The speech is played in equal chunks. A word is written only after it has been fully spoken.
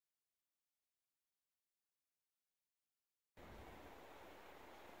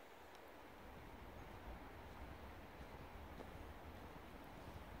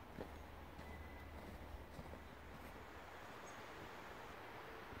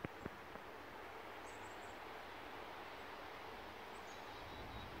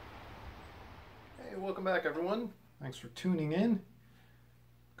welcome back everyone. Thanks for tuning in.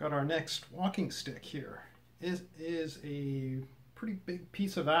 Got our next walking stick here. It is a pretty big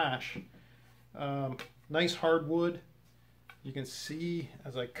piece of ash. Nice hardwood. You can see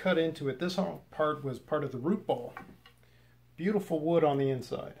as I cut into it, this part was part of the root ball. Beautiful wood on the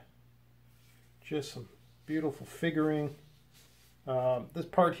inside. Just some beautiful figuring. This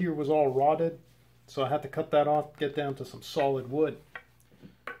part here was all rotted, so I had to cut that off, get down to some solid wood.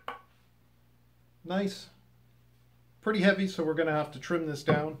 Nice. Pretty heavy, so we're going to have to trim this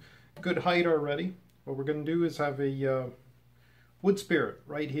down. Good height already. What we're going to do is have a wood spirit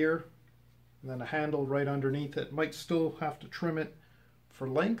right here, and then a handle right underneath it. Might still have to trim it for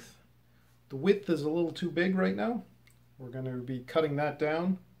length. The width is a little too big right now. We're going to be cutting that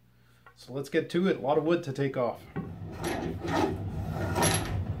down. So let's get to it. A lot of wood to take off.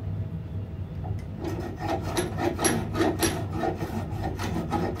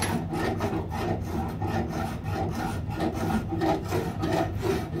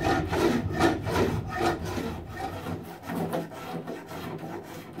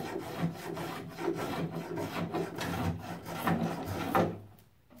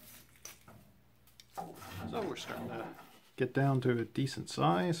 So we're starting to get down to a decent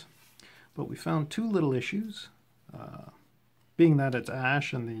size, but we found two little issues. Being that it's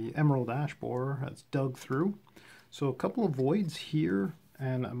ash and the emerald ash borer has dug through. So a couple of voids here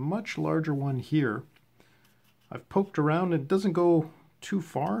and a much larger one here. I've poked around, it doesn't go too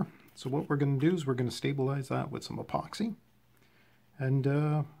far. So what we're going to do is we're going to stabilize that with some epoxy and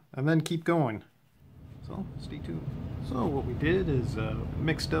then keep going. So stay tuned. So what we did is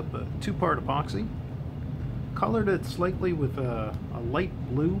mixed up a two-part epoxy, colored it slightly with a light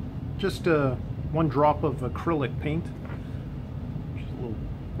blue, just one drop of acrylic paint, just a little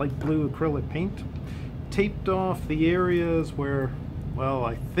light blue acrylic paint. Taped off the areas where, well,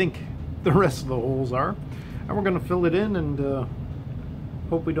 I think the rest of the holes are, and we're going to fill it in and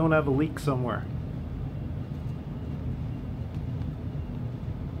hope we don't have a leak somewhere.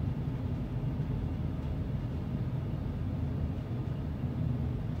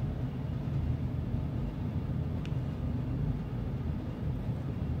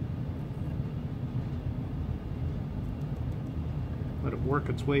 Let it work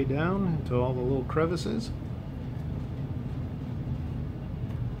its way down into all the little crevices.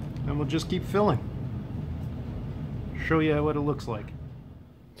 And we'll just keep filling. Show you what it looks like.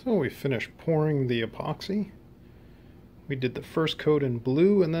 So we finished pouring the epoxy. We did the first coat in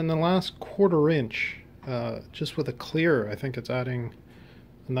blue and then the last 1/4 inch just with a clear. I think it's adding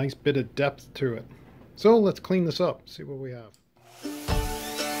a nice bit of depth to it. So let's clean this up, see what we have.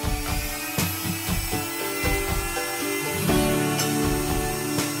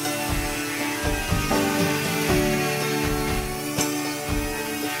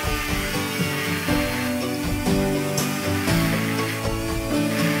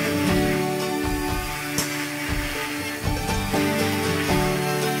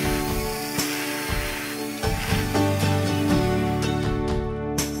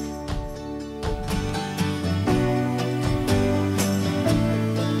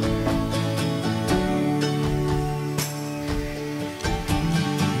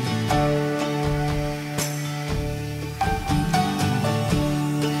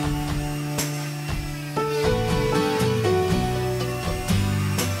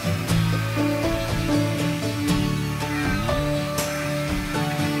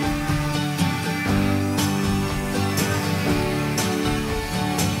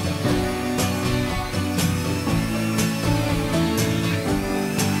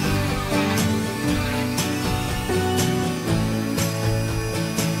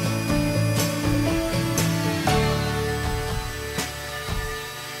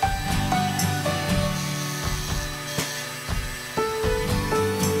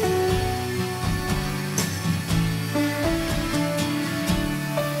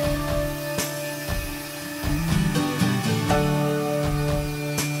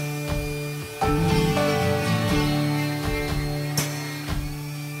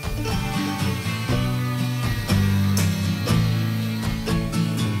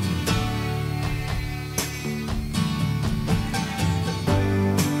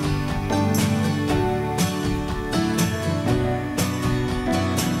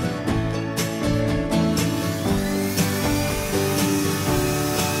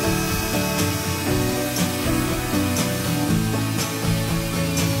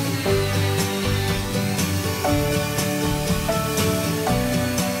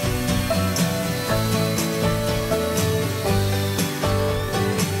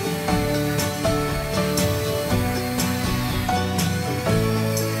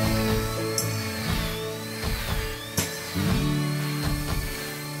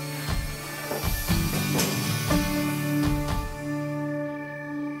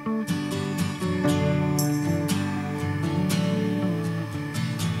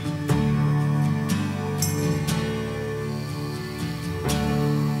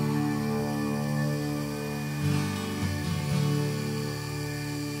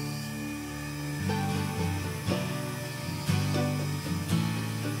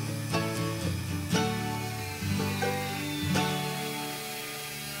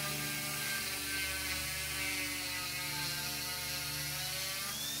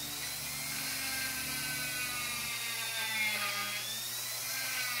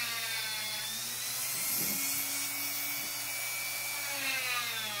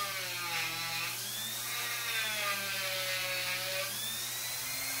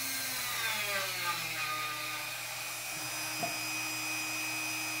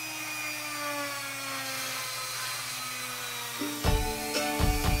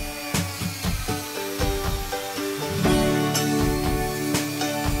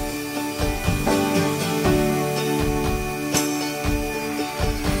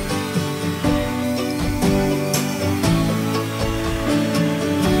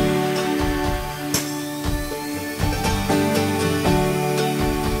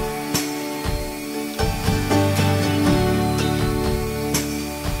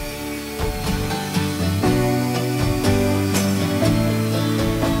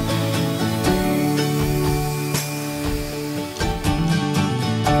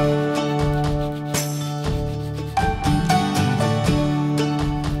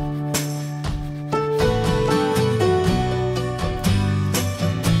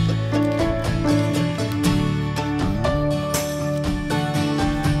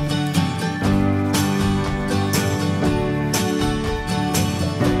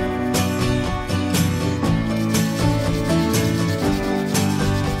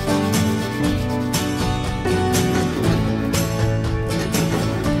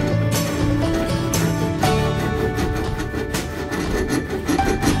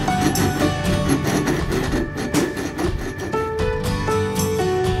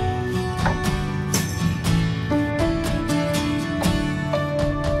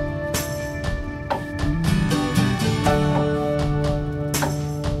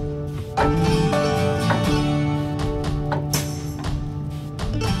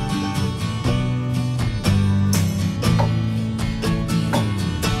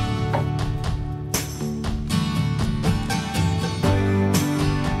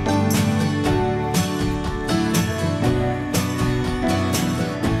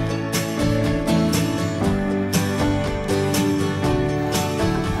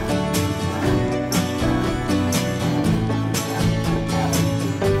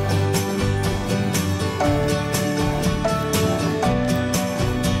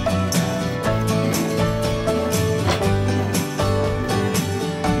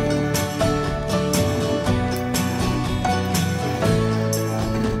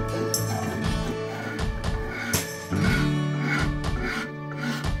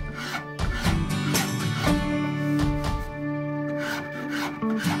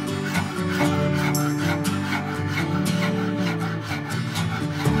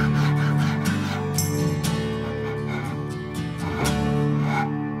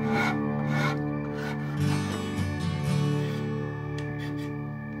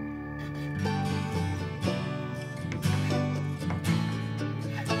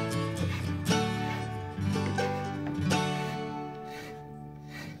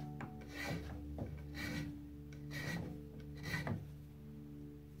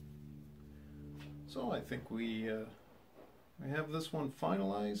 So I think we have this one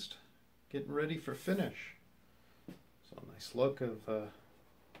finalized, getting ready for finish. So nice look of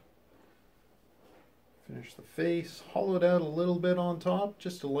finish the face, hollowed out a little bit on top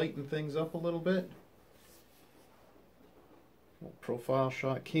just to lighten things up a little bit. Little profile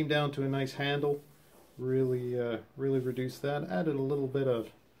shot, came down to a nice handle, really reduced that, added a little bit of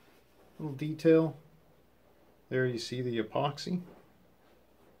little detail. There you see the epoxy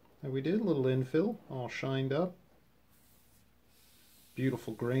that we did, a little infill, all shined up.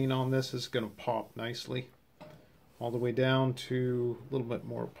 Beautiful grain on this, is going to pop nicely. All the way down to a little bit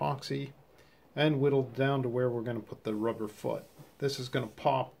more epoxy and whittled down to where we're going to put the rubber foot. This is going to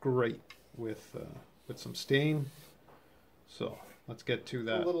pop great with some stain. So let's get to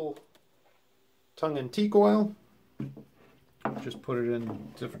that. A little Tung and Teak oil. Just put it in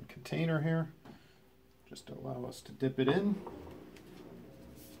a different container here, just to allow us to dip it in.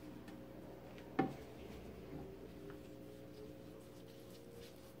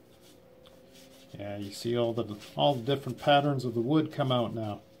 Yeah, you see all the different patterns of the wood come out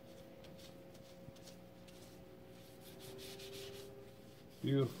now.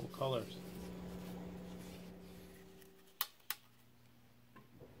 Beautiful colors.